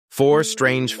4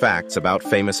 strange facts about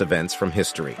famous events from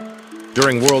history.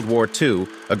 During World War II,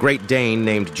 a Great Dane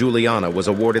named Juliana was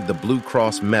awarded the Blue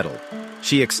Cross Medal.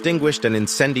 She extinguished an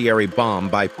incendiary bomb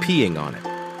by peeing on it.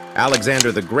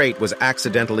 Alexander the Great was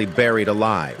accidentally buried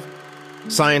alive.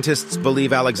 Scientists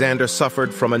believe Alexander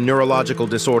suffered from a neurological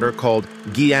disorder called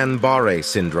Guillain-Barré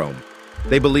syndrome.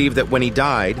 They believe that when he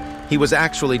died, he was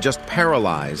actually just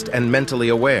paralyzed and mentally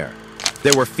aware.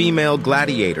 There were female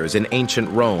gladiators in ancient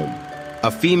Rome. A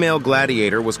female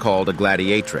gladiator was called a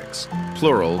gladiatrix,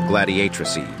 plural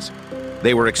gladiatrices.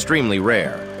 They were extremely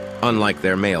rare, unlike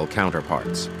their male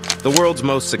counterparts. The world's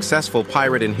most successful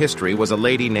pirate in history was a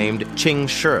lady named Ching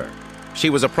Shih.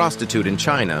 She was a prostitute in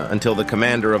China until the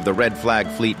commander of the Red Flag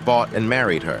Fleet bought and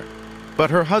married her. But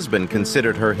her husband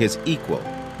considered her his equal,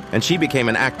 and she became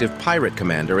an active pirate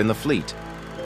commander in the fleet.